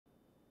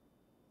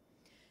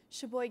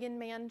Sheboygan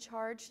man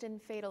charged in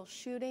fatal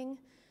shooting.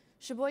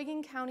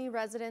 Sheboygan County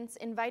residents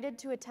invited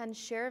to attend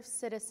Sheriff's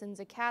Citizens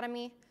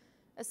Academy.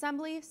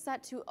 Assembly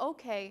set to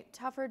okay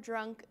tougher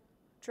drunk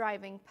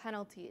driving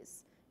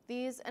penalties.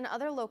 These and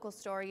other local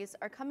stories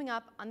are coming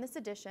up on this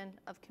edition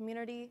of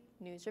Community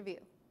News Review.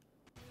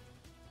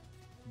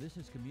 This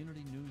is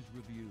Community News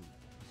Review,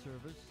 a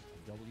service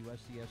of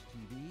WSCS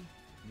TV,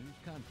 news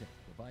content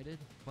provided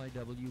by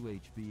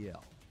WHBL.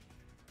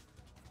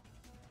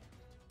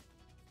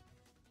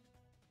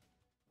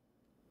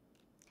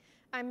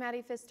 I'm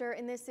Maddie Pfister,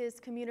 and this is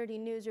Community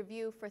News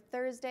Review for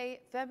Thursday,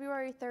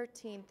 February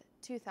 13th,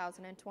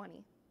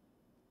 2020.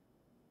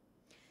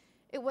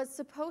 It was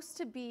supposed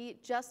to be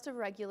just a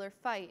regular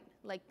fight,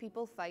 like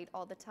people fight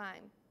all the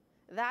time.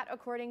 That,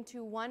 according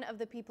to one of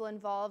the people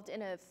involved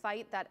in a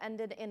fight that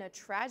ended in a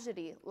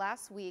tragedy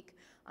last week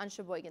on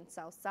Sheboygan's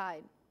south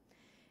side.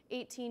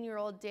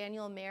 18-year-old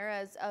Daniel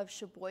Mares of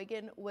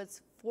Sheboygan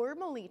was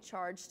formally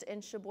charged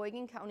in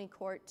Sheboygan County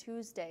Court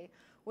Tuesday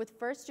with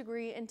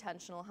first-degree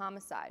intentional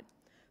homicide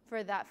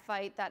for that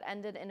fight that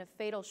ended in a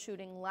fatal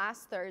shooting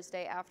last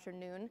Thursday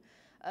afternoon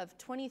of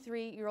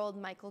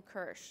 23-year-old Michael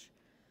Kirsch.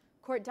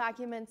 Court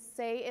documents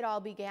say it all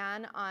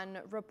began on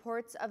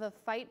reports of a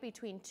fight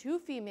between two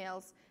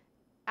females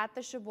at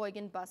the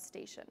Sheboygan bus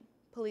station.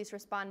 Police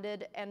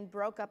responded and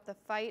broke up the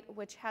fight,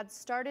 which had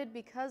started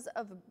because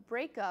of a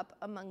breakup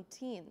among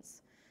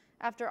teens.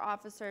 After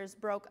officers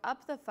broke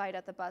up the fight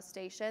at the bus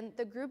station,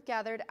 the group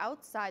gathered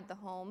outside the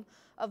home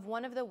of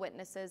one of the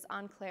witnesses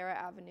on Clara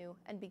Avenue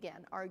and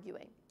began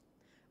arguing.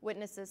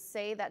 Witnesses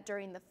say that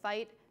during the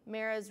fight,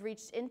 Mares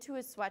reached into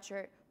his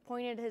sweatshirt,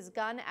 pointed his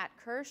gun at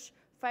Kirsch,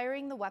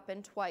 firing the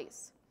weapon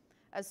twice.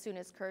 As soon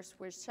as Kirsch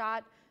was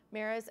shot,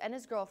 Mares and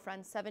his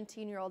girlfriend,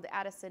 17-year-old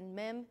Addison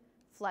Mim,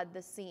 fled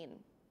the scene.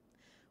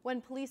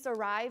 When police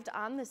arrived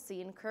on the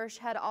scene, Kirsch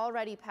had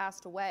already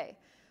passed away.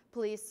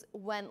 Police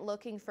went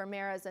looking for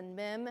Mares and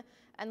Mim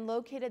and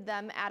located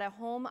them at a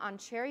home on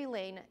Cherry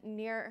Lane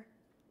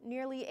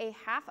nearly a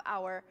half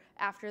hour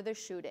after the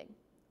shooting.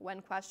 When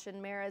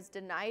questioned, Mares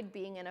denied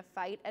being in a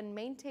fight and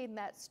maintained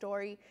that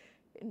story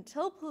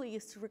until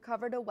police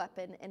recovered a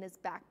weapon in his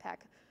backpack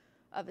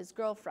of his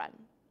girlfriend.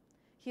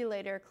 He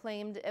later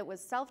claimed it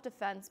was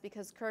self-defense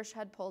because Kirsch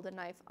had pulled a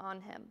knife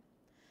on him.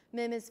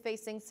 Mim is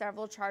facing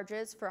several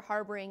charges for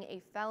harboring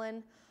a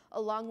felon,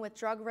 along with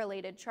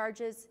drug-related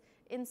charges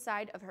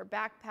inside of her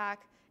backpack.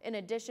 In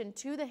addition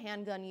to the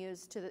handgun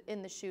used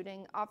in the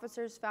shooting,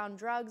 officers found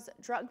drugs,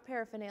 drug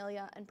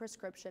paraphernalia, and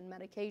prescription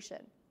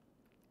medication.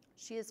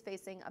 She is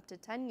facing up to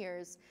 10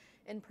 years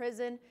in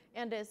prison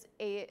and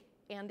a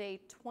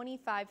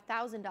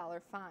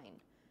 $25,000 fine.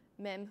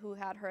 Mim, who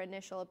had her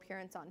initial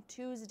appearance on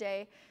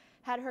Tuesday,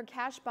 had her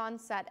cash bond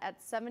set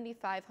at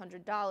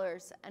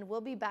 $7,500 and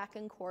will be back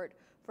in court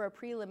for a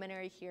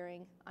preliminary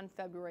hearing on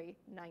February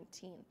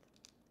 19th.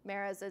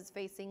 Mares is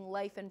facing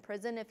life in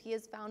prison if he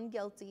is found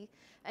guilty,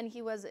 and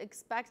he was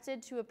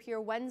expected to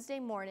appear Wednesday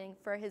morning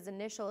for his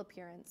initial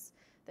appearance.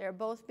 They are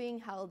both being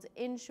held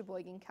in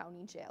Sheboygan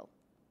County Jail.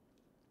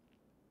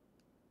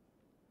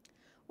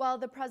 While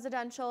the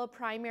presidential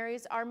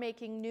primaries are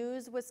making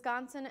news,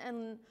 Wisconsin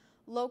and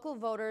local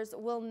voters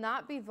will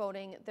not be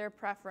voting their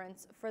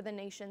preference for the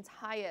nation's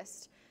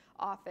highest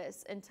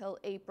office until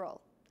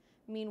April.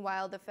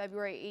 Meanwhile, the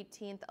February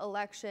 18th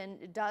election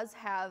does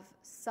have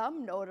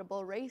some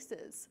notable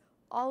races.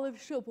 All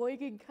of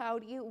Sheboygan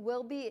County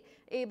will be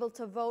able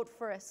to vote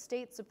for a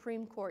state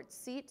Supreme Court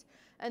seat,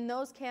 and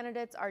those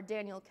candidates are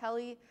Daniel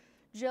Kelly,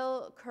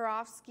 Jill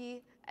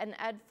Karofsky, and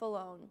Ed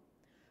Falone.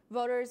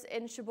 Voters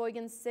in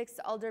Sheboygan's 6th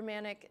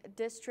aldermanic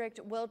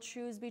district will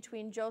choose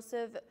between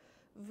Joseph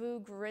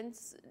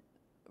Vugrinovich,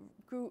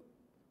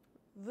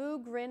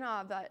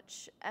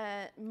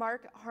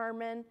 Mark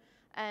Harmon,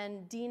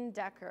 and Dean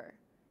Decker.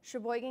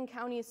 Sheboygan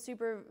County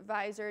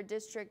Supervisor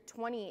District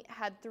 20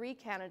 had 3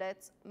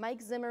 candidates: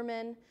 Mike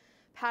Zimmerman,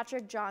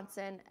 Patrick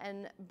Johnson,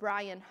 and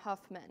Brian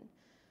Huffman.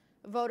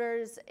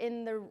 Voters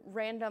in the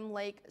Random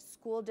Lake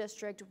School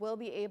District will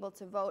be able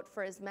to vote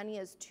for as many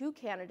as 2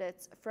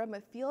 candidates from a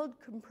field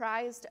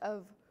comprised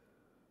of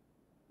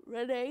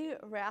Renee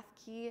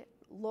Rathke,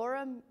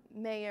 Laura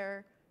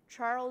Mayer,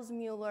 Charles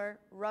Mueller,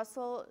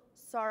 Russell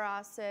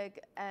Sarasig,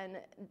 and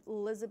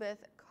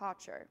Elizabeth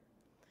Kocher.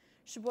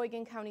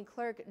 Sheboygan County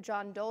Clerk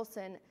John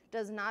Dolson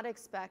does not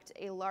expect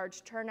a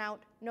large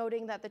turnout,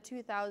 noting that the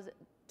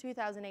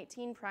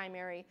 2018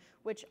 primary,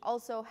 which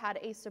also had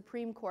a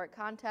Supreme Court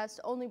contest,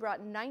 only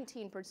brought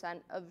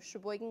 19% of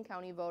Sheboygan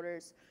County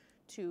voters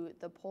to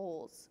the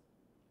polls.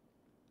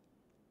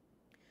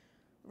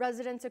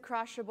 Residents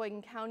across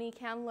Sheboygan County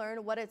can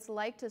learn what it's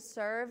like to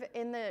serve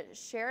in the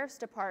Sheriff's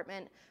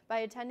Department by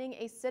attending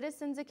a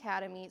Citizens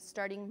Academy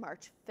starting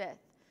March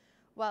 5th.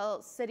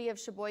 While City of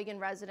Sheboygan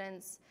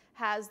residents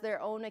has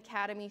their own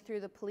academy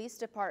through the Police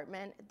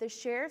Department, the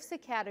Sheriff's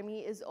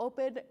Academy is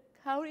open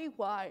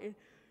countywide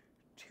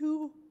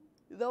to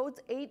those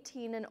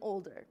 18 and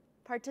older.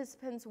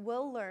 Participants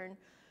will learn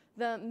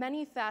the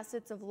many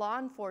facets of law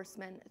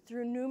enforcement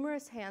through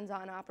numerous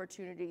hands-on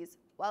opportunities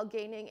while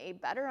gaining a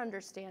better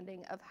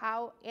understanding of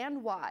how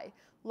and why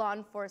law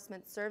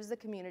enforcement serves the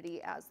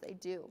community as they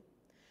do.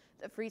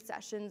 The free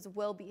sessions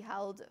will be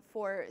held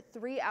for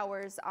 3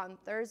 hours on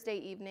Thursday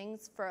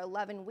evenings for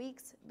 11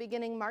 weeks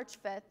beginning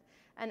March 5th,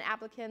 and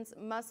applicants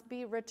must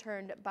be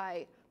returned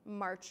by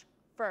March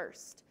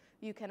 1st.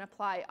 You can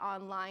apply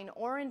online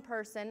or in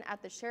person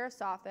at the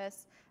Sheriff's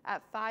Office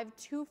at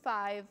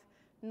 525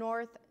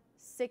 North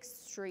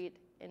 6th Street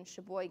in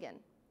Sheboygan.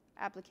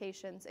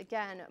 Applications,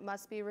 again,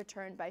 must be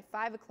returned by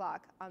 5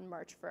 o'clock on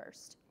March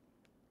 1st.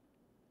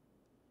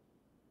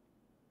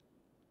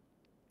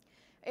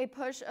 A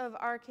push of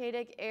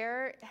Arctic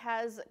air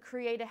has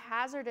created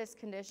hazardous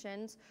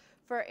conditions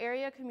for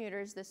area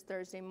commuters this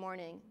Thursday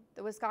morning.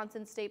 The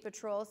Wisconsin State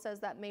Patrol says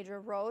that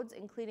major roads,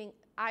 including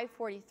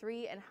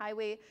I-43 and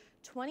Highway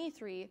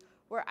 23,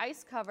 were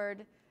ice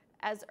covered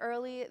as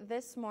early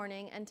this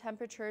morning, and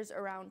temperatures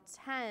around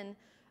 10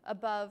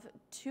 above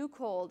too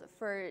cold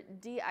for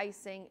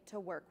de-icing to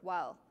work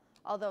well.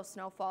 Although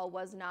snowfall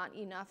was not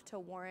enough to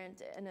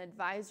warrant an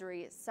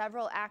advisory,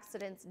 several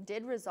accidents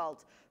did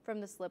result from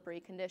the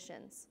slippery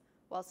conditions.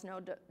 While snow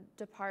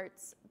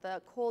departs,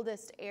 the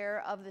coldest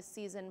air of the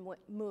season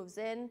moves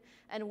in,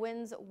 and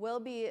winds will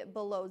be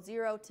below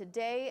 0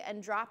 today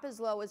and drop as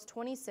low as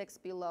 26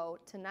 below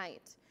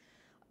tonight.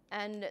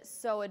 And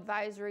so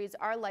advisories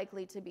are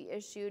likely to be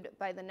issued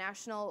by the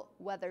National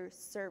Weather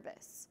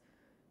Service.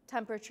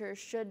 Temperatures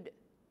should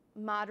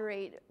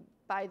moderate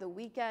by the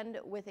weekend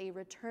with a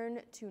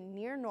return to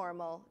near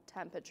normal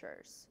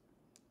temperatures.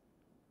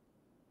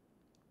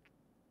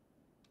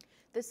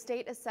 The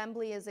State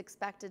Assembly is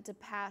expected to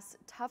pass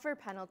tougher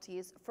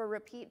penalties for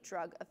repeat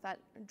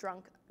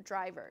drunk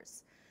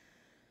drivers.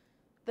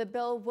 The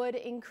bill would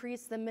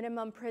increase the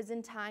minimum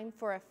prison time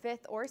for a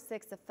 5th or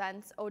 6th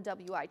offense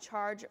OWI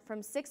charge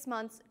from 6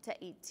 months to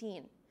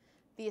 18.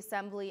 The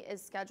Assembly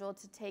is scheduled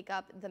to take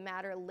up the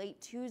matter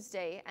late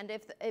Tuesday, and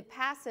if it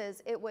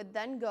passes, it would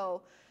then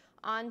go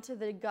on to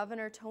the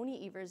Governor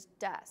Tony Evers'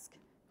 desk.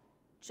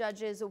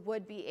 Judges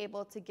would be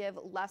able to give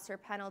lesser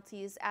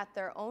penalties at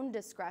their own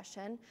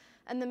discretion,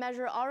 and the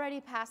measure already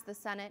passed the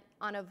Senate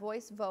on a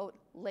voice vote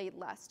late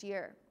last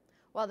year.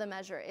 While the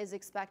measure is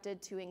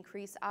expected to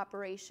increase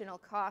operational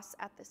costs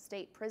at the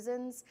state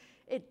prisons,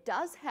 it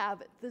does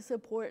have the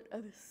support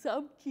of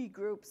some key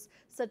groups,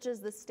 such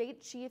as the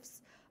State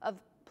Chiefs of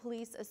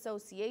Police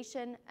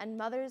Association and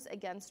Mothers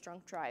Against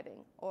Drunk Driving,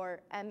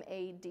 or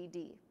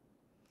MADD.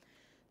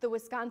 The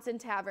Wisconsin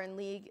Tavern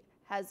League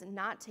has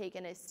not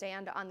taken a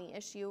stand on the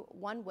issue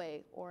one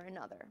way or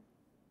another.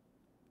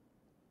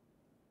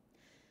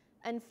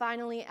 And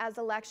finally, as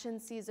election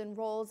season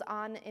rolls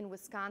on in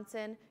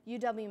Wisconsin,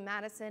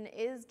 UW-Madison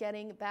is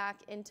getting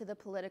back into the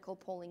political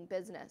polling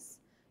business.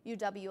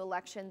 UW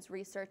Elections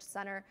Research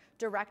Center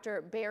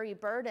Director Barry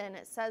Burden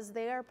says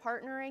they are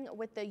partnering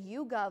with the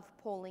YouGov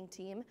polling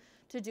team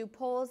to do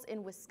polls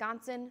in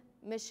Wisconsin,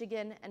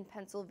 Michigan, and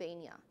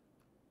Pennsylvania.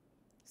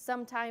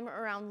 Sometime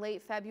around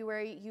late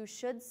February, you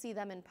should see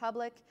them in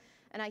public,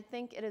 and I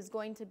think it is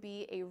going to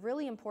be a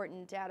really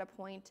important data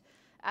point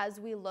as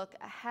we look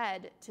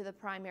ahead to the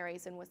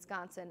primaries in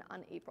Wisconsin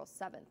on April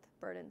 7th,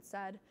 Burden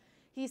said.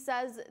 He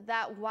says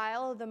that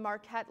while the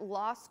Marquette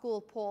Law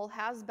School poll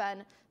has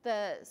been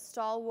the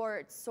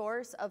stalwart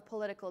source of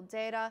political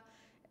data,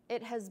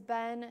 it has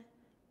been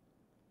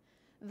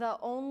the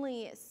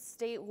only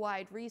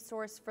statewide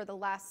resource for the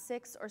last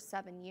 6 or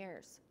 7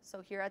 years.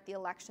 So here at the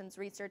Elections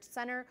Research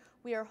Center,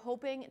 we are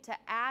hoping to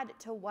add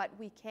to what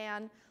we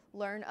can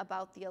learn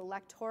about the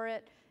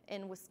electorate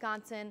in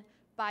Wisconsin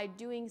by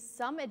doing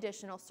some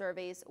additional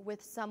surveys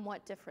with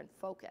somewhat different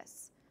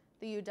focus.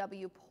 The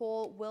UW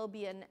poll will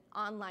be an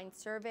online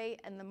survey,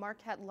 and the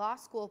Marquette Law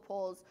School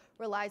polls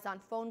relies on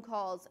phone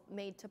calls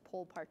made to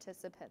poll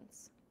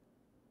participants.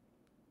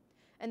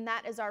 And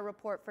that is our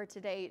report for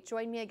today.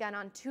 Join me again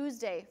on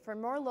Tuesday for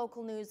more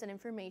local news and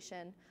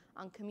information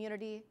on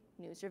Community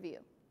News Review.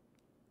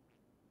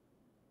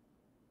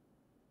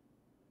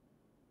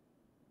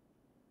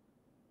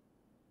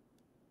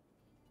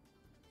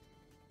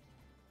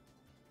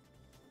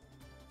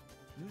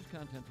 News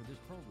content for this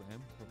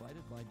program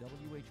provided by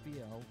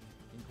WHBL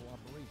in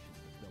cooperation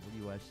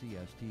with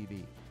WSCS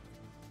TV.